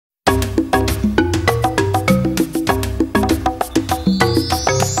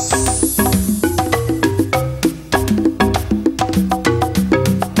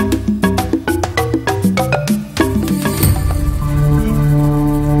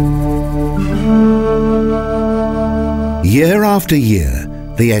Year after year,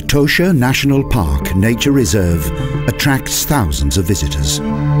 the Etosha National Park Nature Reserve attracts thousands of visitors.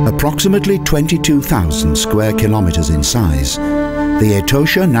 Approximately 22,000 square kilometres in size, the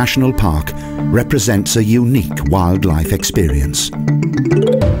Etosha National Park represents a unique wildlife experience.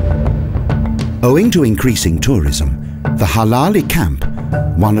 Owing to increasing tourism, the Halali Camp,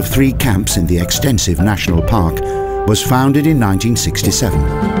 one of 3 camps in the extensive national park, was founded in 1967.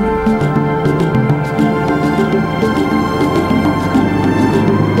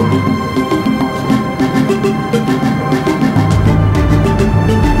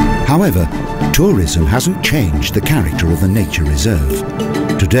 However, tourism hasn't changed the character of the nature reserve.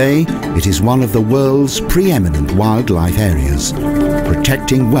 Today, it is one of the world's preeminent wildlife areas,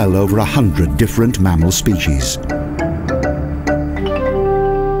 protecting well over 100 different mammal species.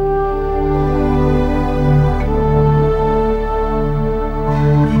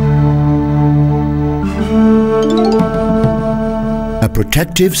 A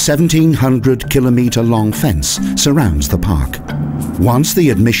protective 1,700-kilometre-long fence surrounds the park. Once the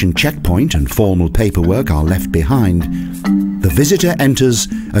admission checkpoint and formal paperwork are left behind, the visitor enters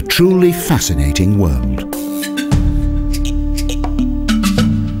a truly fascinating world.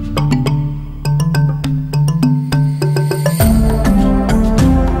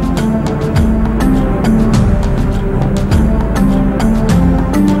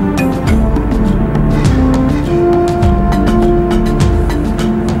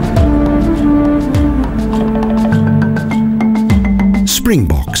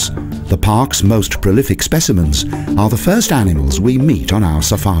 Springboks, the park's most prolific specimens, are the first animals we meet on our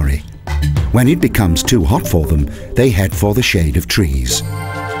safari. When it becomes too hot for them, they head for the shade of trees.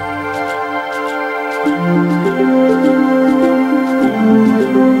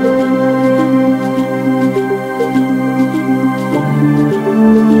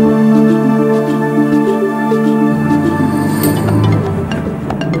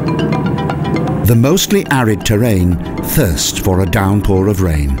 The mostly arid terrain thirsts for a downpour of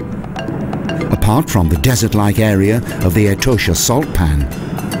rain. Apart from the desert-like area of the Etosha Salt Pan,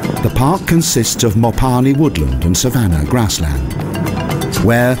 the park consists of Mopani woodland and Savannah grassland,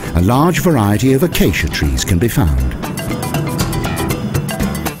 where a large variety of acacia trees can be found.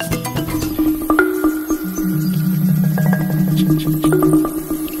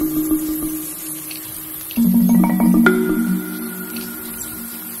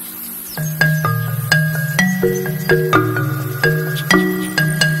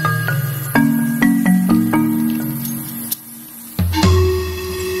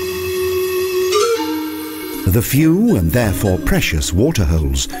 The few and therefore precious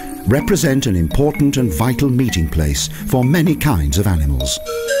waterholes represent an important and vital meeting place for many kinds of animals.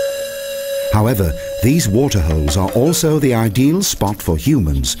 However, these waterholes are also the ideal spot for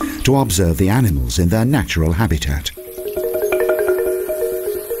humans to observe the animals in their natural habitat.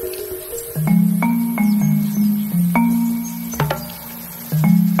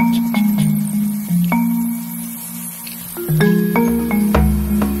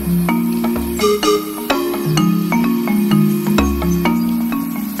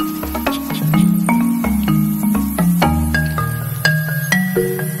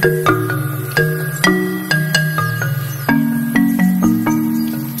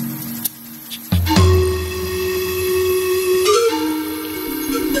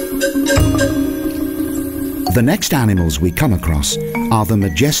 The next animals we come across are the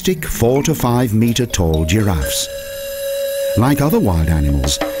majestic 4 to 5 metre tall giraffes. Like other wild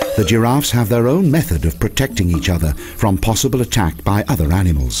animals, the giraffes have their own method of protecting each other from possible attack by other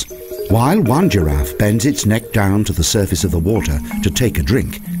animals. While one giraffe bends its neck down to the surface of the water to take a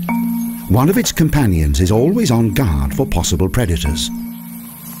drink, one of its companions is always on guard for possible predators.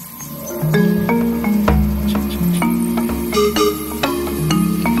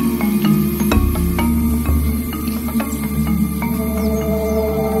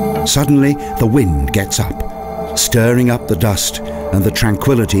 Suddenly, the wind gets up, stirring up the dust and the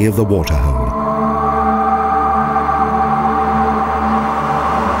tranquility of the waterhole.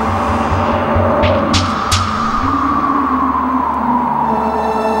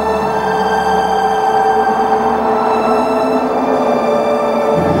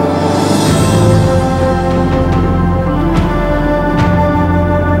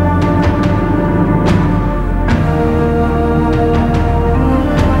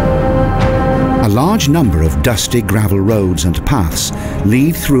 A large number of dusty gravel roads and paths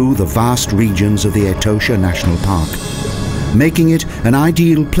lead through the vast regions of the Etosha National Park, making it an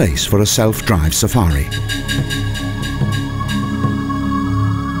ideal place for a self-drive safari.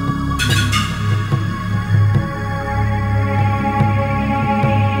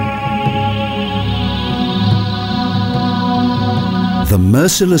 The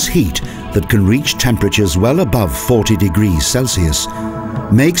merciless heat that can reach temperatures well above 40 degrees Celsius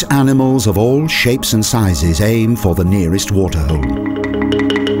makes animals of all shapes and sizes aim for the nearest waterhole.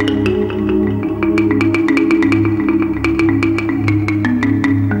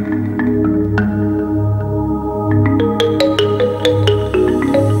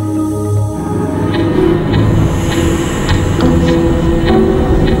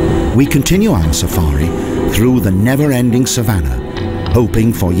 We continue our safari through the never-ending savannah,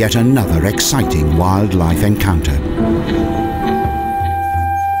 hoping for yet another exciting wildlife encounter.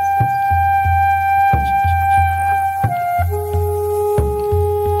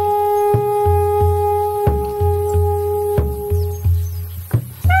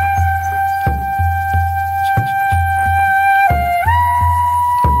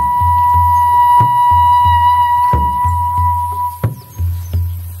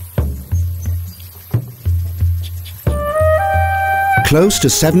 Close to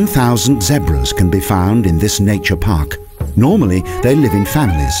 7,000 zebras can be found in this nature park. Normally, they live in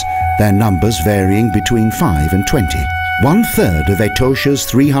families, their numbers varying between 5 and 20. 1/3 of Etosha's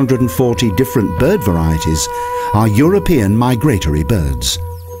 340 different bird varieties are European migratory birds.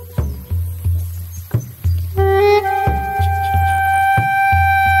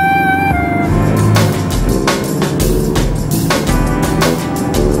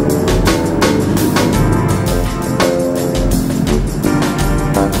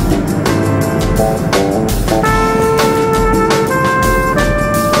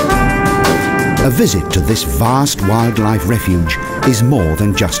 A visit to this vast wildlife refuge is more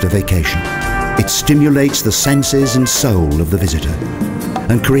than just a vacation. It stimulates the senses and soul of the visitor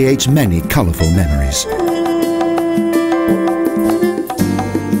and creates many colourful memories.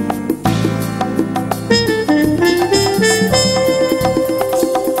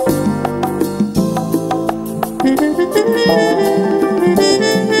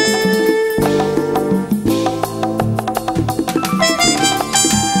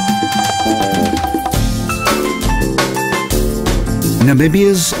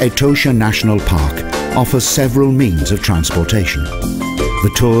 Namibia's Etosha National Park offers several means of transportation.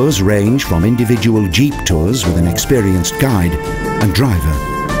 The tours range from individual jeep tours with an experienced guide and driver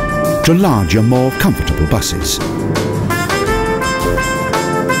to larger, more comfortable buses.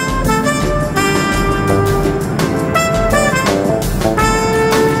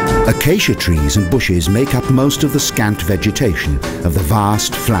 Acacia trees and bushes make up most of the scant vegetation of the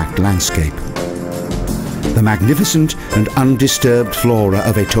vast, flat landscape. The magnificent and undisturbed flora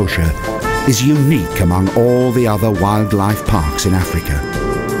of Etosha is unique among all the other wildlife parks in Africa.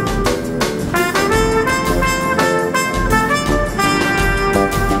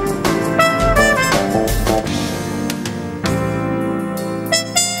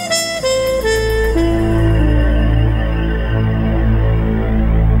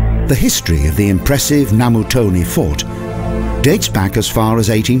 The history of the impressive Namutoni Fort dates back as far as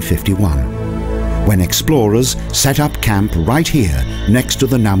 1851. When explorers set up camp right here next to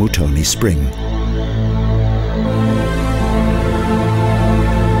the Namutoni Spring.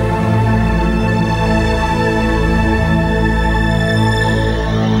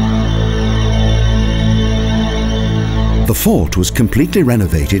 The fort was completely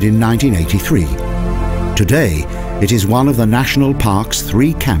renovated in 1983. Today, it is one of the National Park's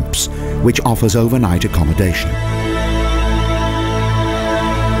 3 camps which offers overnight accommodation.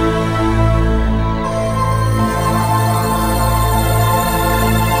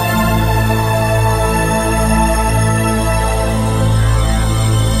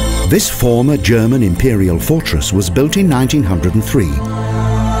 This former German imperial fortress was built in 1903,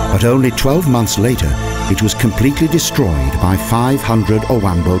 but only 12 months later it was completely destroyed by 500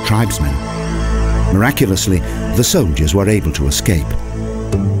 Ovambo tribesmen. Miraculously, the soldiers were able to escape.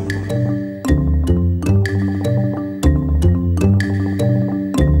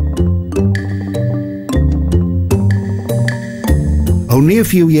 Only a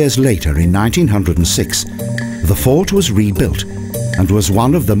few years later, in 1906, the fort was rebuilt and was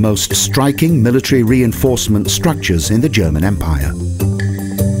one of the most striking military reinforcement structures in the German Empire.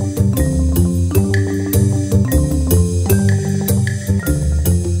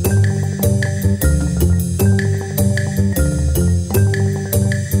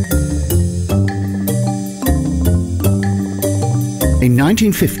 In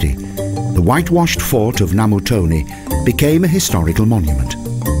 1950, the whitewashed fort of Namutoni became a historical monument.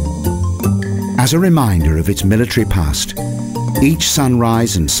 As a reminder of its military past, each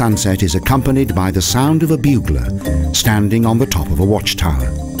sunrise and sunset is accompanied by the sound of a bugler standing on the top of a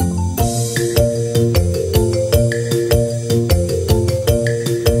watchtower.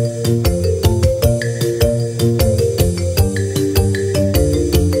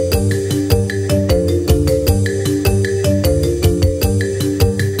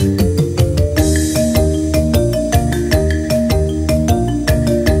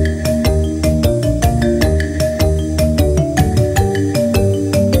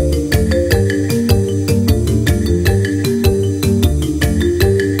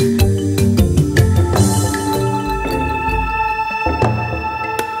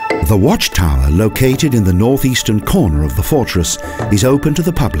 The watchtower, located in the northeastern corner of the fortress, is open to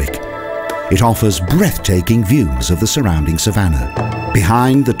the public. It offers breathtaking views of the surrounding savannah.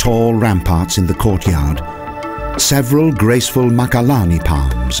 Behind the tall ramparts in the courtyard, several graceful makalani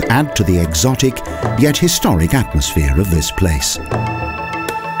palms add to the exotic yet historic atmosphere of this place.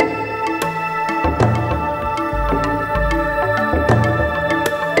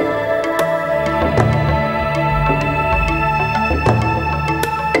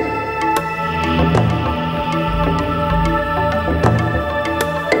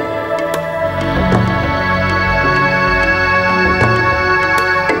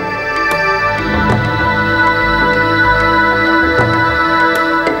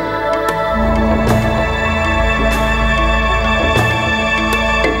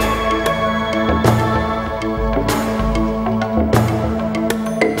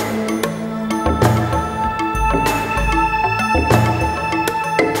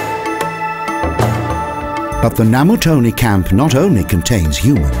 But the Namutoni camp not only contains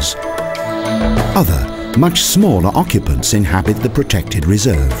humans, other, much smaller occupants inhabit the protected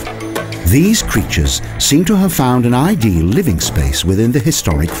reserve. These creatures seem to have found an ideal living space within the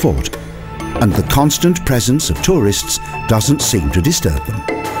historic fort, and the constant presence of tourists doesn't seem to disturb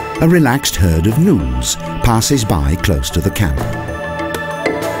them. A relaxed herd of gnus passes by close to the camp.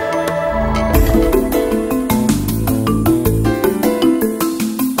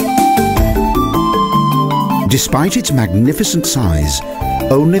 Despite its magnificent size,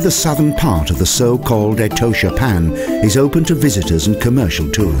 only the southern part of the so-called Etosha Pan is open to visitors and commercial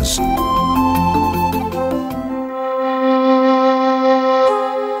tours.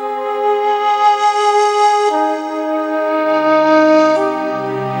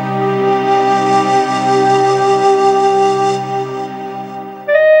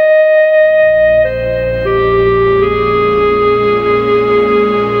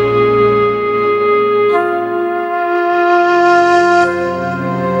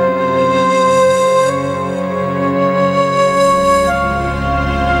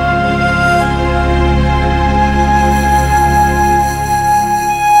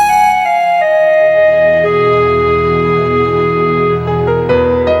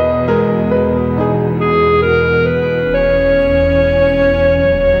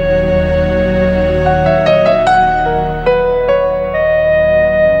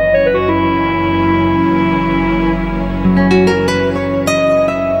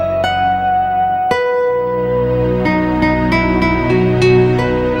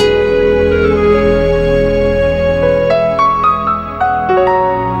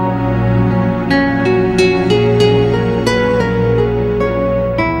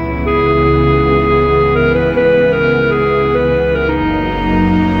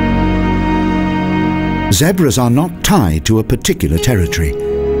 Zebras are not tied to a particular territory.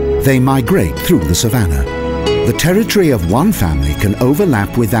 They migrate through the savannah. The territory of one family can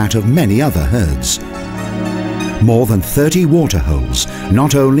overlap with that of many other herds. More than 30 waterholes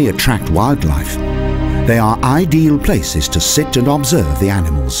not only attract wildlife, they are ideal places to sit and observe the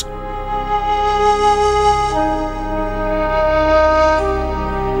animals.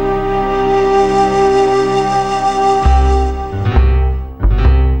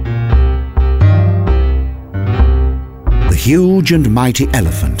 The huge and mighty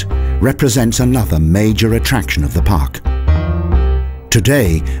elephant represents another major attraction of the park.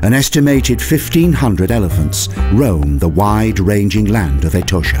 Today, an estimated 1,500 elephants roam the wide-ranging land of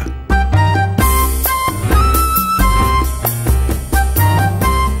Etosha.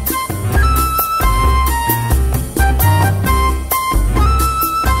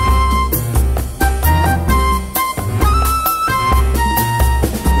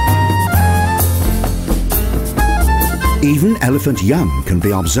 Even elephant young can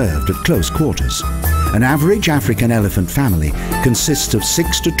be observed at close quarters. An average African elephant family consists of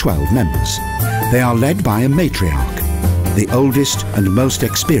 6 to 12 members. They are led by a matriarch. the oldest and most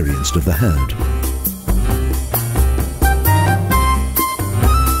experienced of the herd.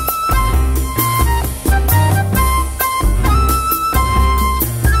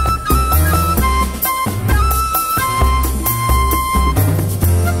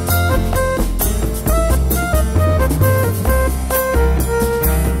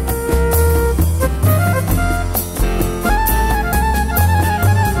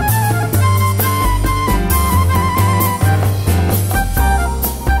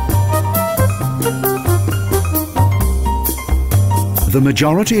 The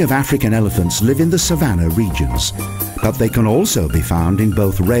majority of African elephants live in the Savannah regions, but they can also be found in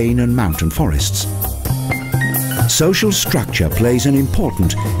both rain and mountain forests. Social structure plays an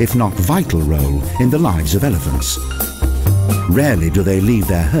important, if not vital, role in the lives of elephants. Rarely do they leave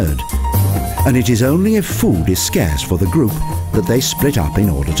their herd, and it is only if food is scarce for the group that they split up in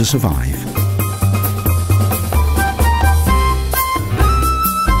order to survive.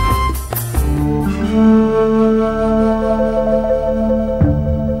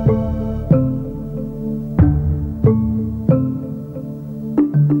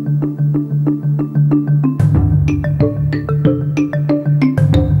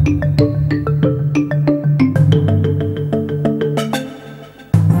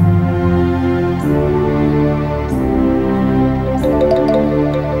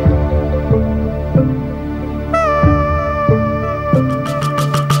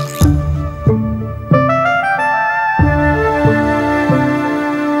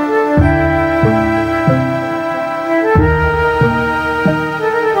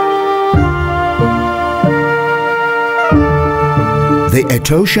 The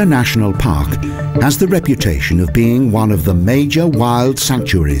Etosha National Park has the reputation of being one of the major wild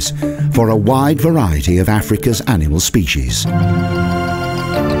sanctuaries for a wide variety of Africa's animal species.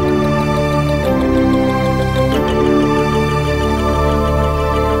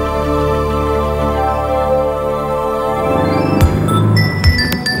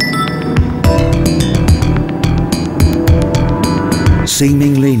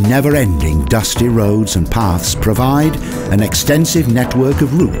 Seemingly never-ending dusty roads and paths provide an extensive network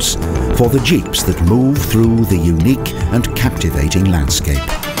of routes for the jeeps that move through the unique and captivating landscape.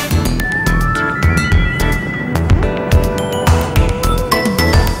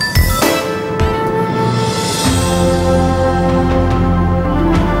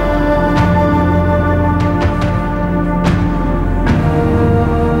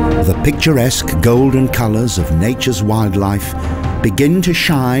 The picturesque golden colours of nature's wildlife begin to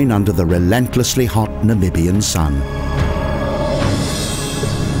shine under the relentlessly hot Namibian sun.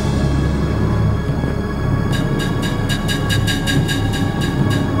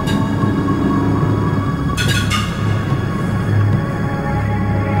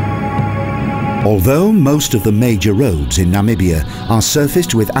 Although most of the major roads in Namibia are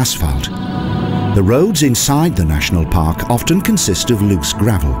surfaced with asphalt, the roads inside the national park often consist of loose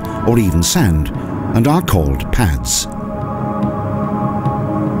gravel or even sand and are called pads.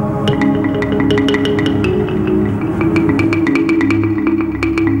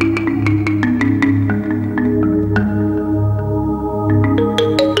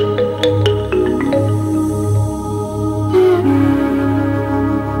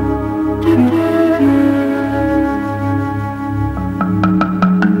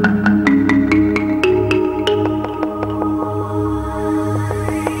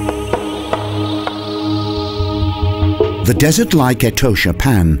 The desert-like Etosha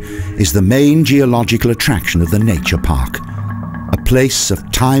Pan is the main geological attraction of the nature park, a place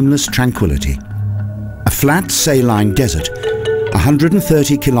of timeless tranquility. A flat saline desert,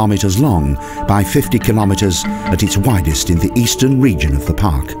 130 kilometres long by 50 kilometres at its widest in the eastern region of the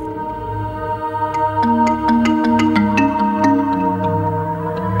park.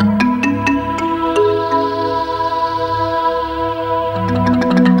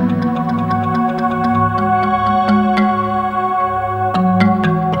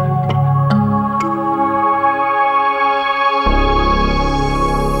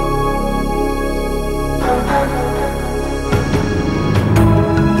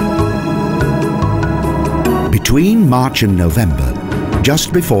 Between March and November,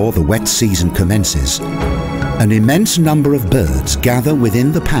 just before the wet season commences, an immense number of birds gather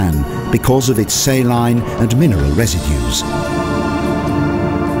within the pan because of its saline and mineral residues.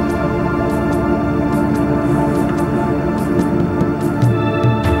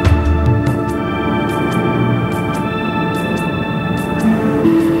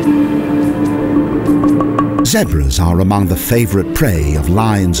 Zebras are among the favourite prey of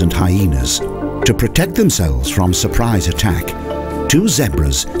lions and hyenas. To protect themselves from surprise attack, two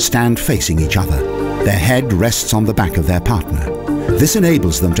zebras stand facing each other, Their head rests on the back of their partner. This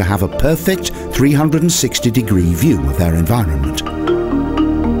enables them to have a perfect 360-degree view of their environment.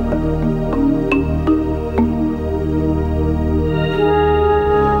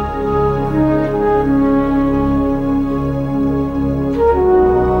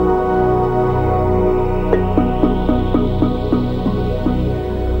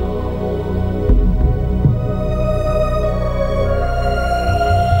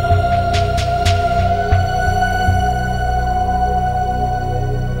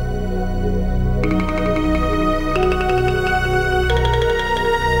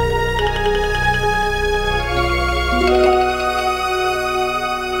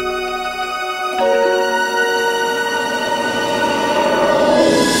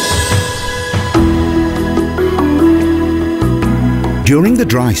 During the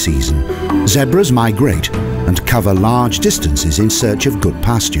dry season, zebras migrate and cover large distances in search of good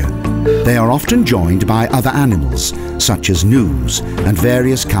pasture. They are often joined by other animals, such as gnus, and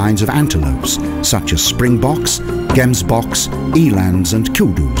various kinds of antelopes, such as springboks, gembok, elands and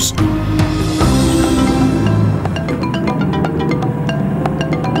kudus.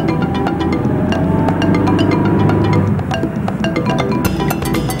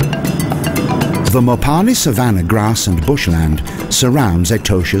 The Mopani savanna grass and bushland surrounds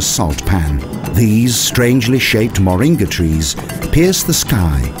Etosha's Salt Pan. These strangely shaped moringa trees pierce the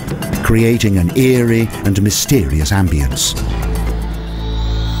sky, creating an eerie and mysterious ambience.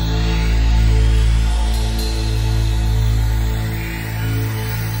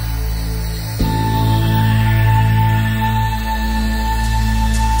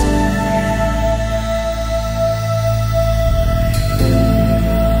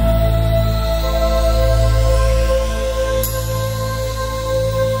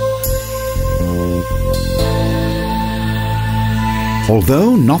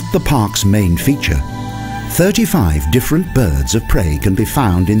 Although not the park's main feature, 35 different birds of prey can be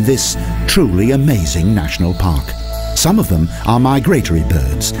found in this truly amazing national park. Some of them are migratory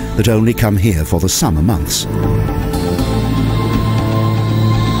birds that only come here for the summer months.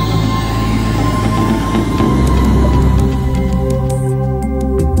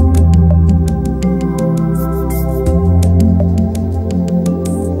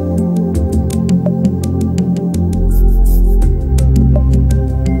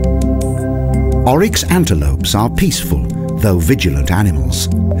 Oryx antelopes are peaceful, though vigilant animals.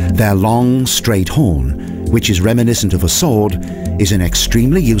 Their long, straight horn, which is reminiscent of a sword, is an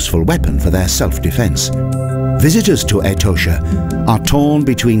extremely useful weapon for their self-defense. Visitors to Etosha are torn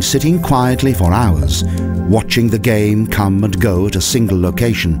between sitting quietly for hours, watching the game come and go at a single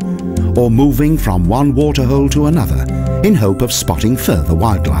location, or moving from one waterhole to another in hope of spotting further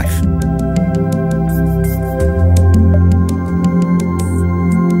wildlife.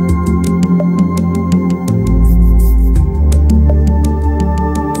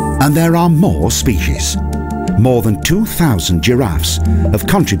 And there are more species. More than 2,000 giraffes have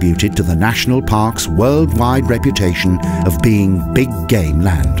contributed to the national park's worldwide reputation of being big game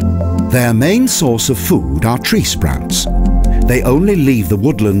land. Their main source of food are tree sprouts. They only leave the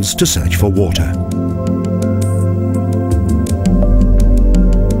woodlands to search for water.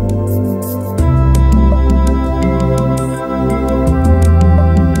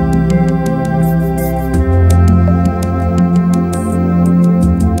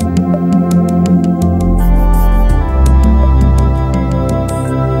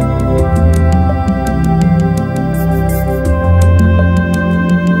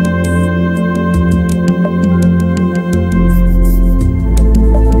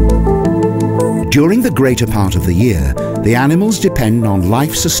 During the greater part of the year, the animals depend on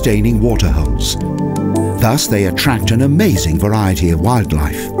life-sustaining waterholes. Thus, they attract an amazing variety of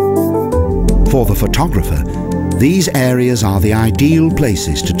wildlife. For the photographer, these areas are the ideal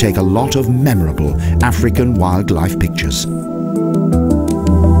places to take a lot of memorable African wildlife pictures.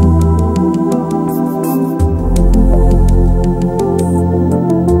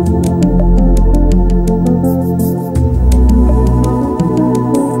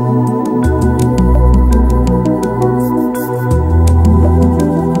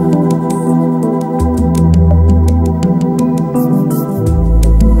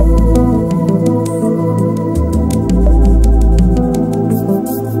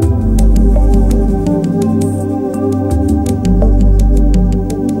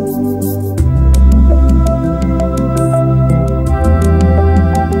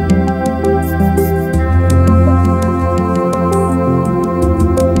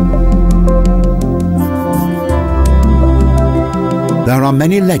 There are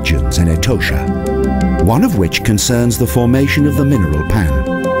many legends in Etosha, one of which concerns the formation of the mineral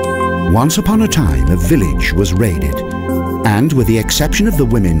pan. Once upon a time, a village was raided, and with the exception of the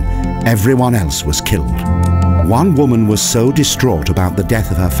women, everyone else was killed. One woman was so distraught about the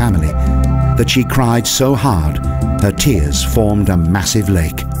death of her family that she cried so hard her tears formed a massive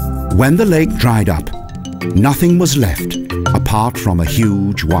lake. When the lake dried up, nothing was left apart from a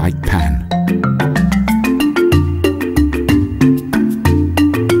huge white pan.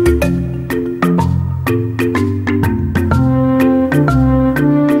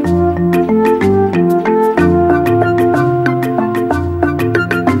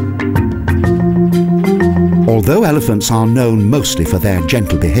 Although elephants are known mostly for their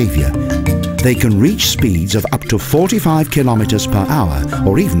gentle behavior, they can reach speeds of up to 45 kilometers per hour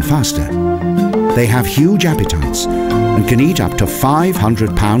or even faster. They have huge appetites and can eat up to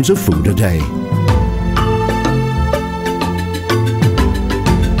 500 pounds of food a day.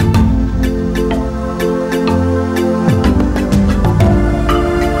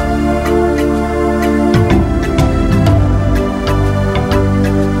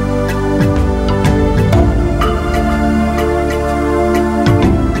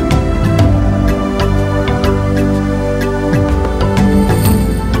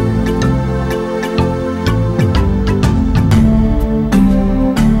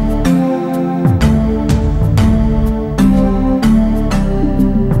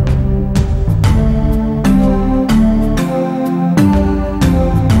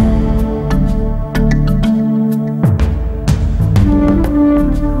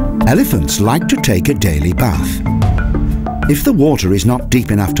 Elephants like to take a daily bath. If the water is not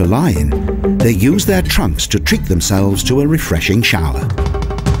deep enough to lie in, they use their trunks to treat themselves to a refreshing shower.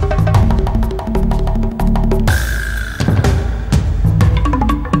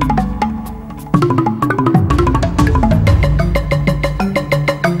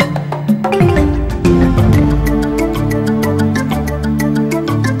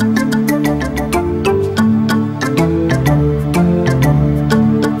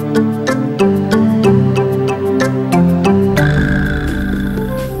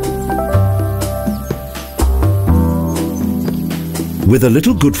 With a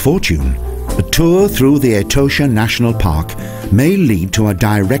little good fortune, a tour through the Etosha National Park may lead to a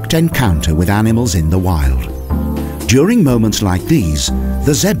direct encounter with animals in the wild. During moments like these,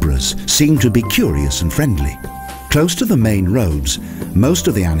 the zebras seem to be curious and friendly. Close to the main roads, most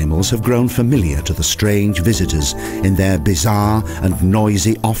of the animals have grown familiar to the strange visitors in their bizarre and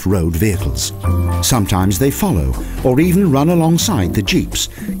noisy off-road vehicles. Sometimes they follow or even run alongside the jeeps,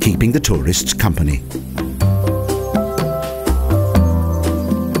 keeping the tourists company.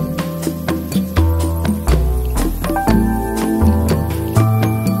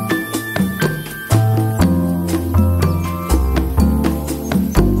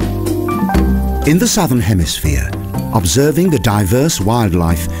 In the southern hemisphere, observing the diverse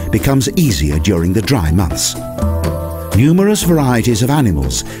wildlife becomes easier during the dry months. Numerous varieties of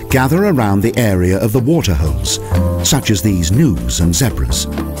animals gather around the area of the waterholes, such as these gnus and zebras.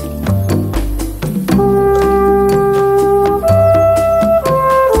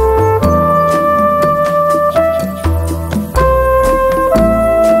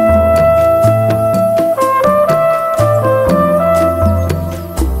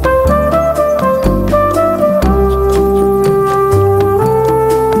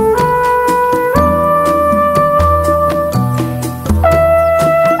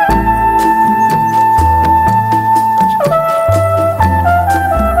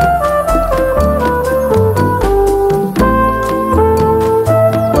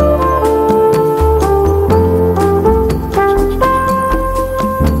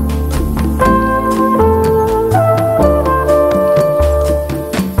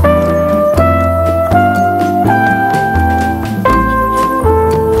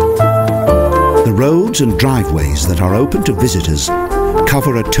 Roads and driveways that are open to visitors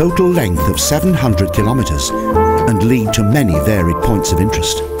cover a total length of 700 kilometers and lead to many varied points of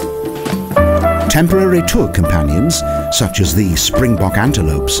interest. Temporary tour companions, such as the springbok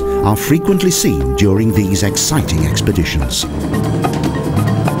antelopes, are frequently seen during these exciting expeditions.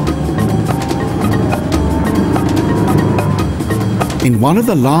 In one of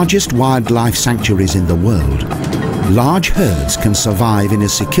the largest wildlife sanctuaries in the world, large herds can survive in a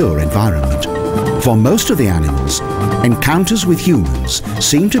secure environment. For most of the animals, encounters with humans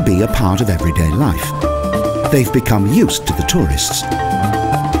seem to be a part of everyday life. They've become used to the tourists.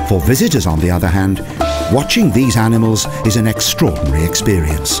 For visitors, on the other hand, watching these animals is an extraordinary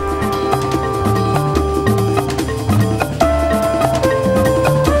experience.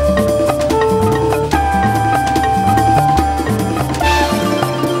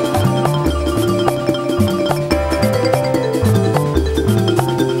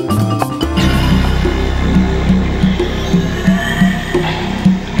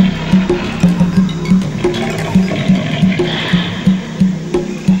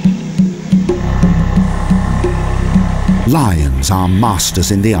 Lions are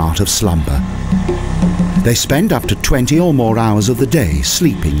masters in the art of slumber. They spend up to 20 or more hours of the day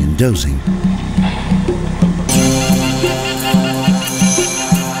sleeping and dozing.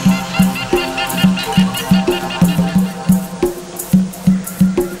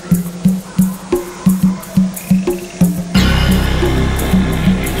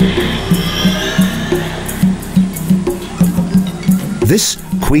 This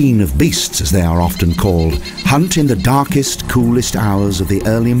queen of beasts, as they are often called, hunt in the darkest, coolest hours of the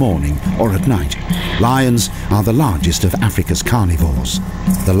early morning or at night. Lions are the largest of Africa's carnivores.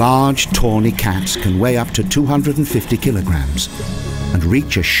 The large, tawny cats can weigh up to 250 kilograms and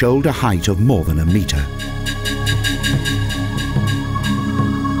reach a shoulder height of more than a metre.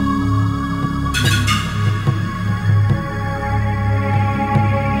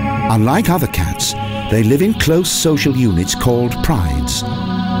 Unlike other cats, they live in close social units called prides,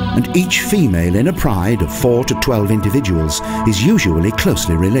 and each female in a pride of 4 to 12 individuals is usually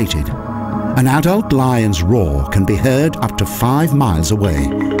closely related. An adult lion's roar can be heard up to 5 miles away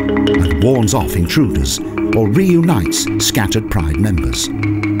and warns off intruders or reunites scattered pride members.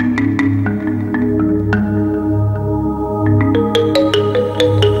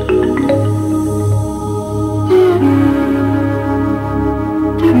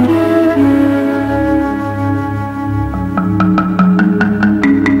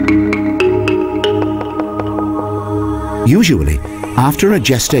 Usually, after a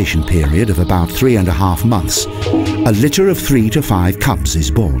gestation period of about 3.5 months, a litter of 3 to 5 cubs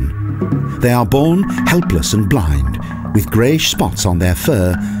is born. They are born helpless and blind, with greyish spots on their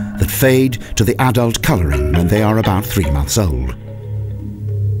fur that fade to the adult colouring when they are about 3 months old.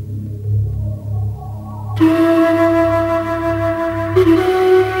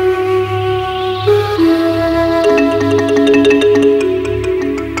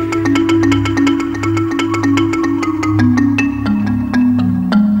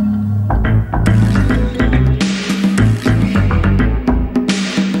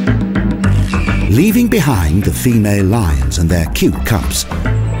 Leaving behind the female lions and their cute cubs,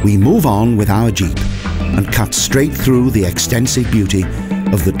 we move on with our jeep and cut straight through the extensive beauty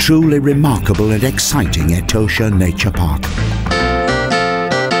of the truly remarkable and exciting Etosha Nature Park.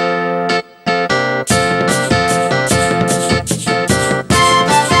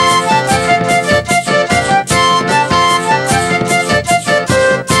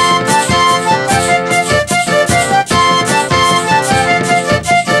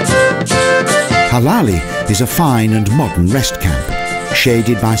 Halali is a fine and modern rest camp,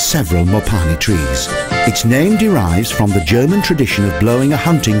 shaded by several Mopani trees. Its name derives from the German tradition of blowing a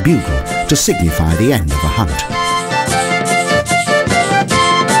hunting bugle to signify the end of a hunt.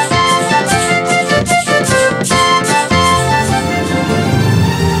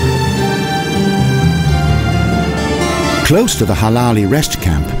 Close to the Halali rest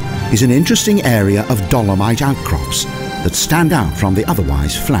camp is an interesting area of dolomite outcrops that stand out from the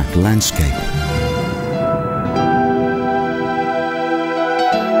otherwise flat landscape.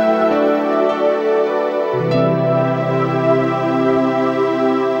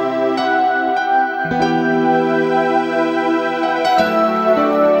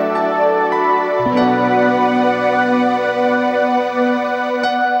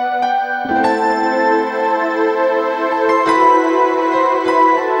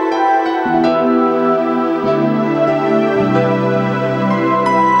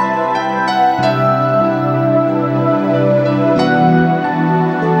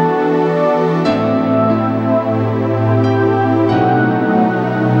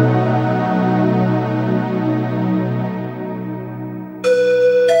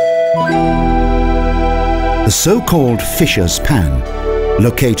 The so-called Fischer's Pan,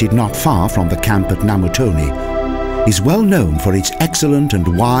 located not far from the camp at Namutoni, is well known for its excellent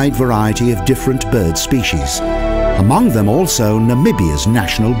and wide variety of different bird species, among them also Namibia's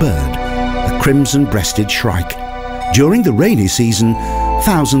national bird, the crimson-breasted shrike. During the rainy season,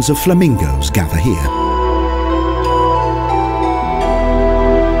 thousands of flamingos gather here.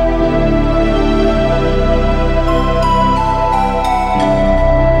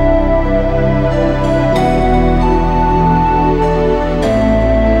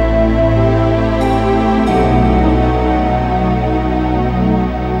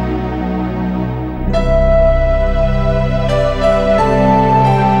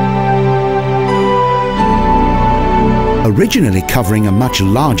 Originally covering a much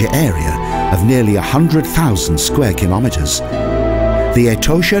larger area of nearly 100,000 square kilometres, the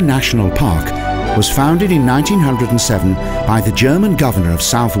Etosha National Park was founded in 1907 by the German governor of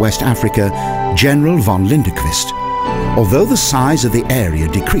Southwest Africa, General von Lindequist. Although the size of the area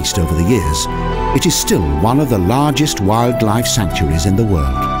decreased over the years, it is still one of the largest wildlife sanctuaries in the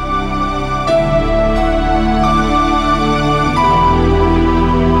world.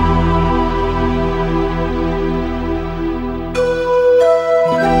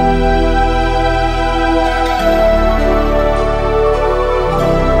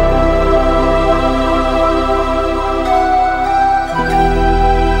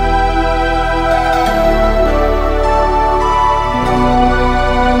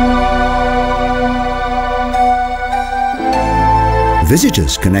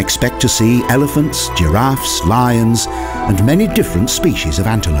 Visitors can expect to see elephants, giraffes, lions, and many different species of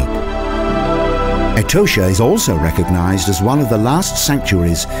antelope. Etosha is also recognized as one of the last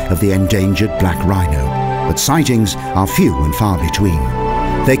sanctuaries of the endangered black rhino, but sightings are few and far between.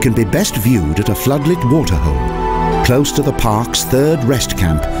 They can be best viewed at a floodlit waterhole, close to the park's third rest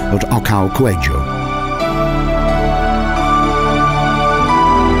camp at Okaukuejo.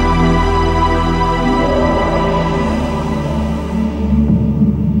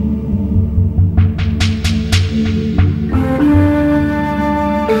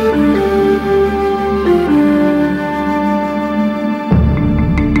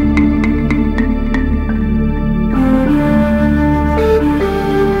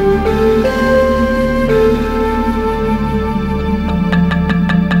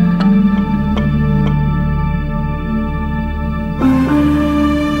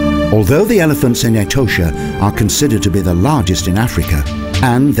 Although the elephants in Etosha are considered to be the largest in Africa,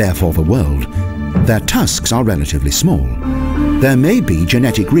 and therefore the world, their tusks are relatively small. There may be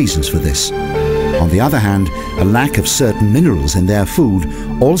genetic reasons for this. On the other hand, a lack of certain minerals in their food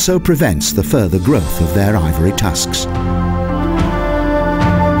also prevents the further growth of their ivory tusks.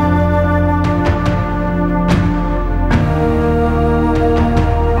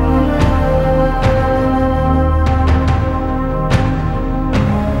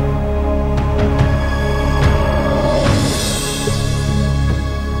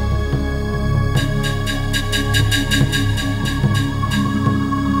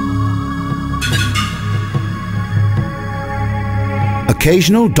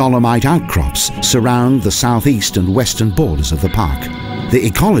 Occasional dolomite outcrops surround the southeast and western borders of the park. The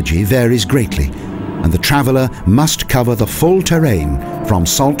ecology varies greatly, and the traveller must cover the full terrain from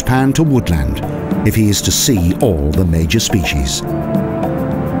Salt Pan to Woodland if he is to see all the major species.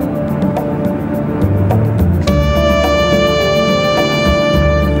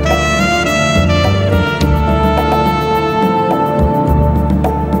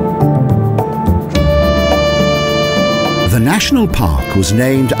 The National Park was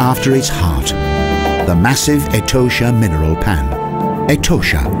named after its heart, the massive Etosha mineral pan.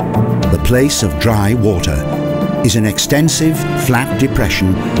 Etosha, the place of dry water, is an extensive, flat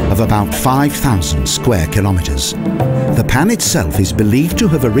depression of about 5,000 square kilometres. The pan itself is believed to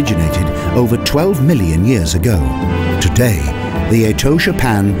have originated over 12 million years ago. Today, the Etosha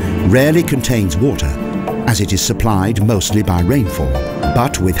Pan rarely contains water, as it is supplied mostly by rainfall.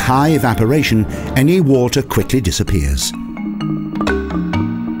 But with high evaporation, any water quickly disappears.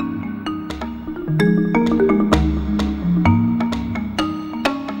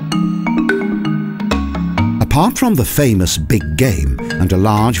 Apart from the famous big game and a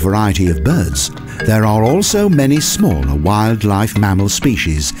large variety of birds, there are also many smaller wildlife mammal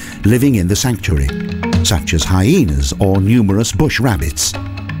species living in the sanctuary, such as hyenas or numerous bush rabbits,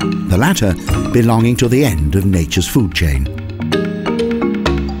 the latter belonging to the end of nature's food chain.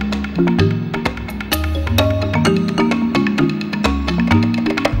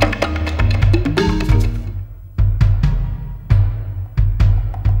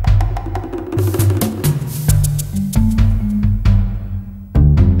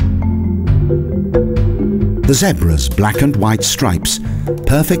 The zebra's black and white stripes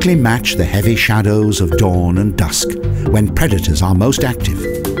perfectly match the heavy shadows of dawn and dusk when predators are most active,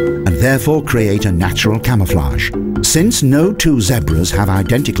 and therefore create a natural camouflage. Since no two zebras have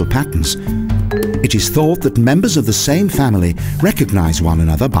identical patterns, it is thought that members of the same family recognize one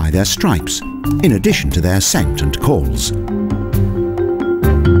another by their stripes, in addition to their scent and calls.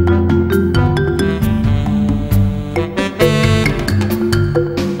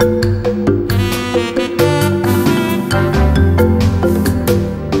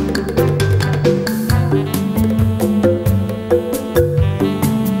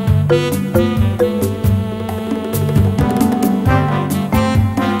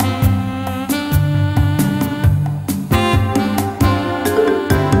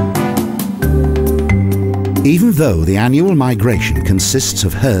 Even though the annual migration consists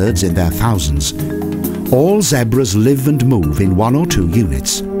of herds in their thousands, all zebras live and move in one or two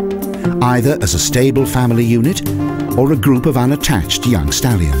units, either as a stable family unit or a group of unattached young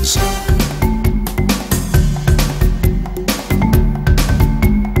stallions.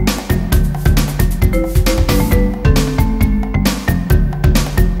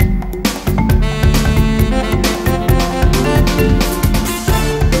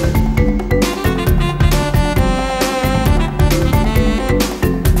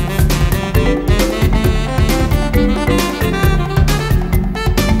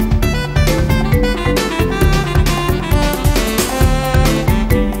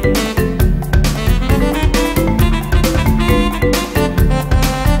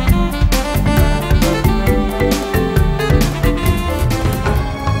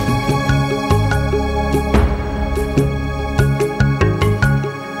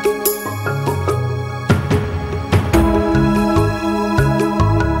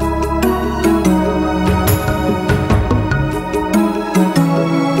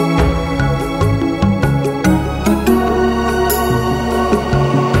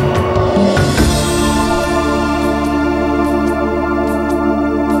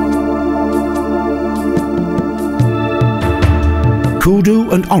 Kudu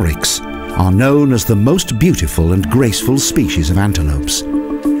and oryx are known as the most beautiful and graceful species of antelopes.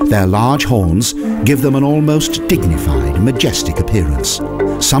 Their large horns give them an almost dignified, majestic appearance.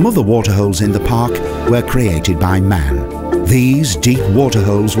 Some of the waterholes in the park were created by man. These deep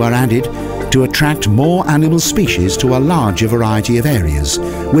waterholes were added to attract more animal species to a larger variety of areas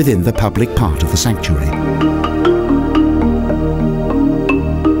within the public part of the sanctuary.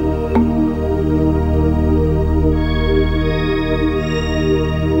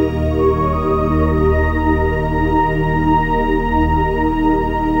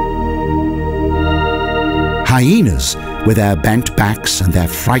 Hyenas, with their bent backs and their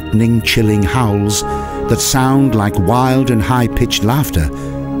frightening, chilling howls that sound like wild and high-pitched laughter,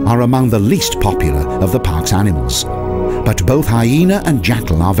 are among the least popular of the park's animals. But both hyena and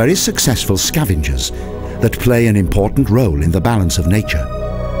jackal are very successful scavengers that play an important role in the balance of nature.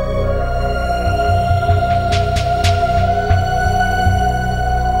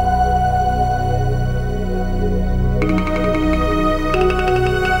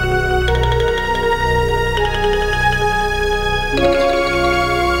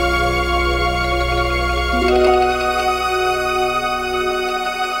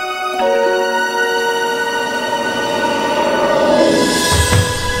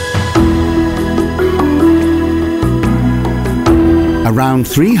 Around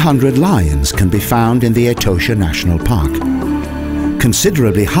 300 lions can be found in the Etosha National Park.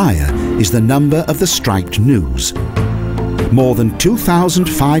 Considerably higher is the number of the striped gnus. More than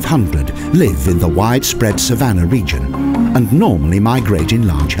 2,500 live in the widespread Savannah region and normally migrate in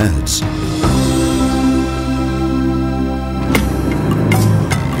large herds.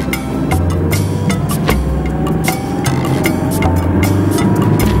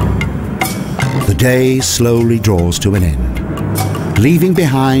 The day slowly draws to an end, leaving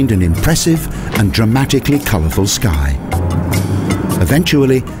behind an impressive and dramatically colourful sky.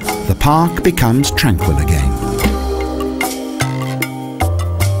 Eventually, the park becomes tranquil again.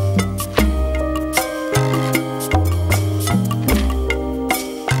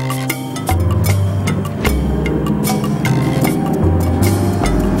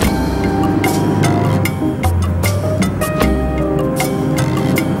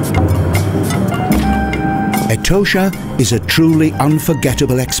 Etosha is a truly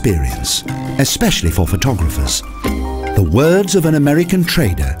unforgettable experience, especially for photographers. The words of an American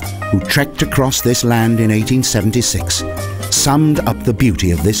trader who trekked across this land in 1876 summed up the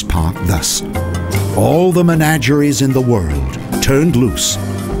beauty of this park thus: "All the menageries in the world, turned loose,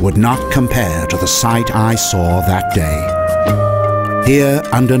 would not compare to the sight I saw that day. Here,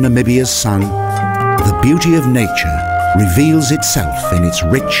 under Namibia's sun, the beauty of nature reveals itself in its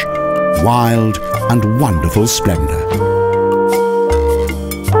rich, wild and wonderful splendor."